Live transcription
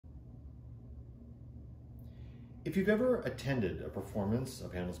If you've ever attended a performance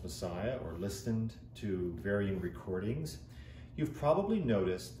of Handel's Messiah or listened to varying recordings, you've probably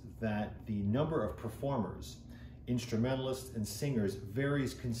noticed that the number of performers, instrumentalists, and singers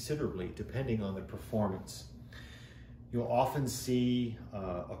varies considerably depending on the performance. You'll often see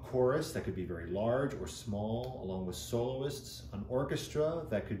a chorus that could be very large or small, along with soloists, an orchestra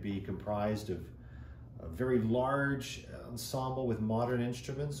that could be comprised of a very large ensemble with modern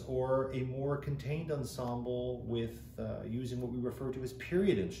instruments, or a more contained ensemble with using what we refer to as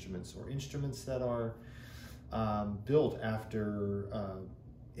period instruments, or instruments that are built after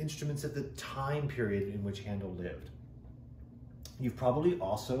instruments at the time period in which Handel lived. You've probably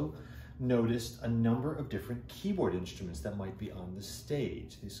also noticed a number of different keyboard instruments that might be on the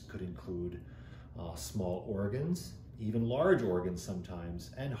stage. This could include small organs, even large organs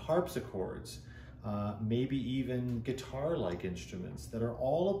sometimes, and harpsichords, maybe even guitar-like instruments that are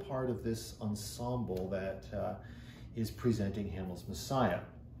all a part of this ensemble that is presenting Handel's Messiah.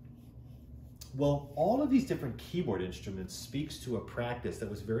 Well, all of these different keyboard instruments speaks to a practice that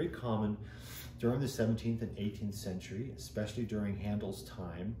was very common during the 17th and 18th century, especially during Handel's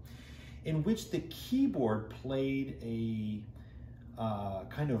time, in which the keyboard played a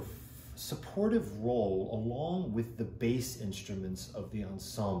kind of supportive role along with the bass instruments of the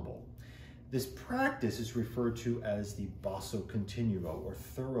ensemble. This practice is referred to as the basso continuo, or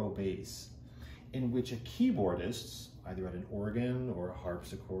thorough bass, in which a keyboardist, either at an organ or a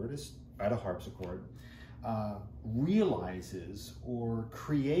harpsichordist, at a harpsichord, realizes or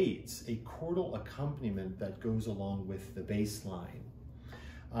creates a chordal accompaniment that goes along with the bass line.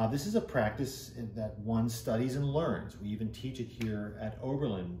 This is a practice that one studies and learns. We even teach it here at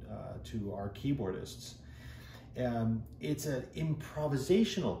Oberlin to our keyboardists. It's an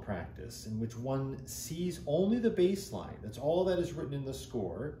improvisational practice in which one sees only the bass line. That's all that is written in the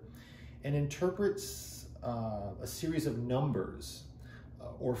score, and interprets a series of numbers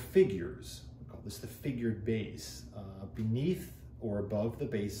or figures. We call this the figured bass, beneath or above the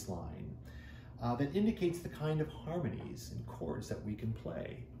bass line, that indicates the kind of harmonies and chords that we can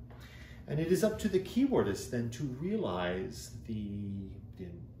play. And it is up to the keyboardist then to realize the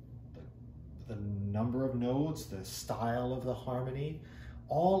number of notes, the style of the harmony,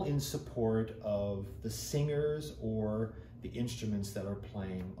 all in support of the singers or the instruments that are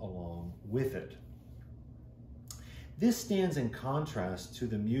playing along with it. This stands in contrast to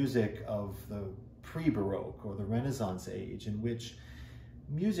the music of the pre-Baroque or the Renaissance age, in which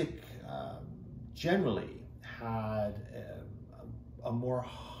music generally had a more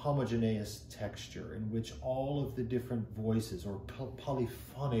homogeneous texture, in which all of the different voices or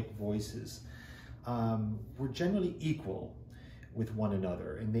polyphonic voices were generally equal with one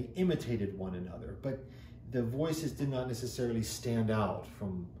another, and they imitated one another, but the voices did not necessarily stand out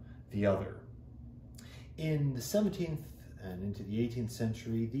from the other. In the 17th and into the 18th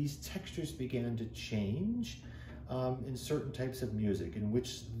century, these textures began to change in certain types of music, in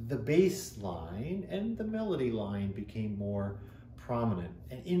which the bass line and the melody line became more prominent.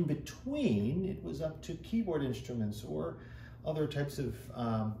 And in between, it was up to keyboard instruments or other types of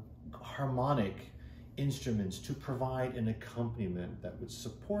harmonic instruments to provide an accompaniment that would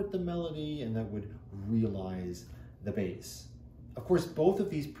support the melody and that would realize the bass. Of course, both of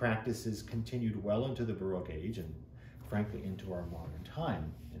these practices continued well into the Baroque age and frankly into our modern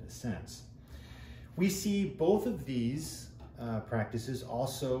time, in a sense. We see both of these practices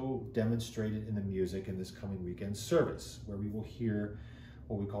also demonstrated in the music in this coming weekend service, where we will hear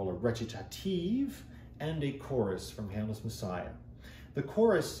what we call a recitative and a chorus from Handel's Messiah. The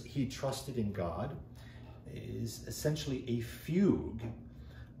chorus, "He Trusted in God," is essentially a fugue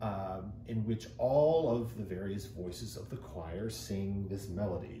in which all of the various voices of the choir sing this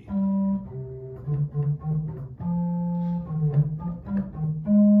melody.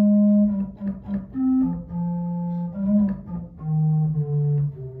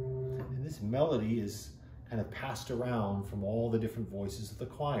 And this melody is kind of passed around from all the different voices of the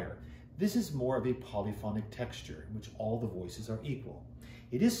choir. This is more of a polyphonic texture in which all the voices are equal.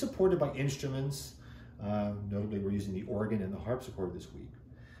 It is supported by instruments. Notably, we're using the organ and the harpsichord this week.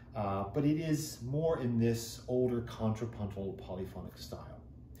 But it is more in this older contrapuntal polyphonic style.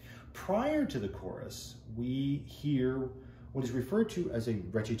 Prior to the chorus, we hear what is referred to as a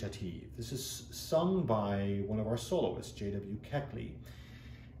recitative. This is sung by one of our soloists, J.W. Keckley.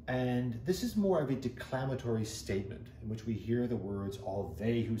 And this is more of a declamatory statement in which we hear the words, "All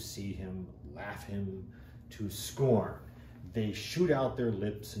they who see him laugh him to scorn. They shoot out their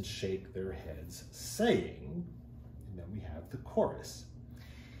lips and shake their heads, saying," and then we have the chorus.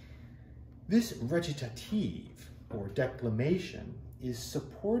 This recitative, or declamation, is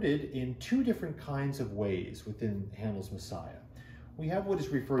supported in two different kinds of ways within Handel's Messiah. We have what is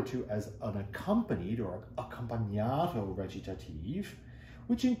referred to as an accompanied or accompagnato recitative,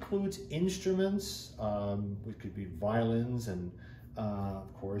 which includes instruments, which could be violins and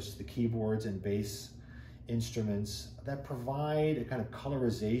of course the keyboards and bass instruments that provide a kind of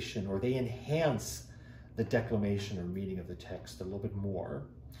colorization, or they enhance the declamation or meaning of the text a little bit more.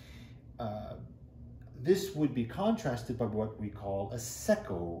 This would be contrasted by what we call a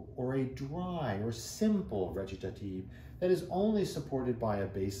secco, or a dry or simple recitative that is only supported by a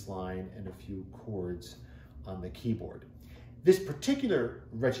bass line and a few chords on the keyboard. This particular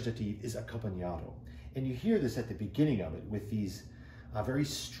recitative is accompagnato, and you hear this at the beginning of it with these very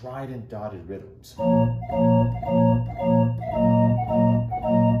strident dotted rhythms.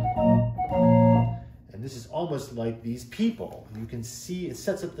 And this is almost like these people. You can see it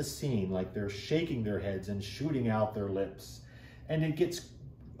sets up the scene like they're shaking their heads and shooting out their lips. And it gets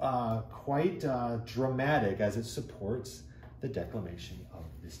quite dramatic as it supports the declamation of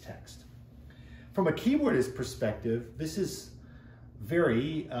this text. From a keyboardist perspective, this is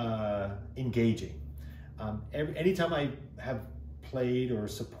very engaging. Anytime I have played or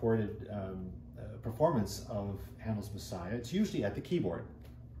supported a performance of Handel's Messiah, it's usually at the keyboard.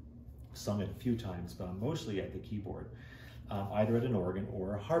 Sung it a few times, but I'm mostly at the keyboard, either at an organ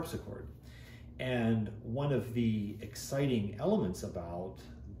or a harpsichord. And one of the exciting elements about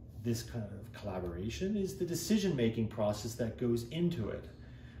this kind of collaboration is the decision-making process that goes into it.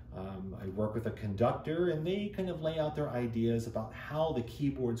 I work with a conductor, and they kind of lay out their ideas about how the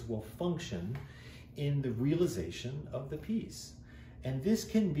keyboards will function in the realization of the piece. And this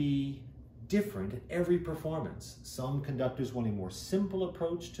can be different at every performance. Some conductors want a more simple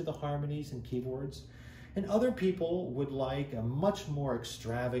approach to the harmonies and keyboards, and other people would like a much more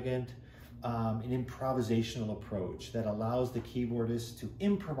extravagant, an improvisational approach that allows the keyboardist to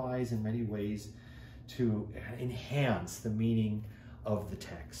improvise in many ways to enhance the meaning of the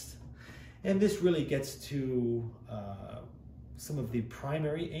text. And this really gets to some of the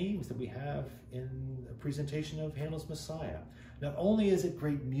primary aims that we have in a presentation of Handel's Messiah. Not only is it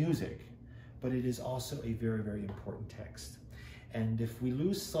great music, but it is also a very, very important text. And if we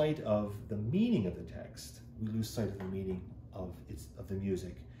lose sight of the meaning of the text, we lose sight of the meaning of the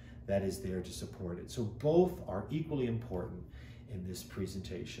music that is there to support it. So both are equally important in this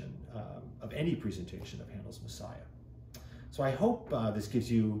presentation, of any presentation of Handel's Messiah. So I hope this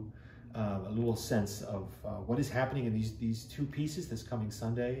gives you a little sense of what is happening in these two pieces this coming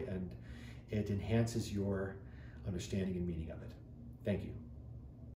Sunday, and it enhances your understanding and meaning of it. Thank you.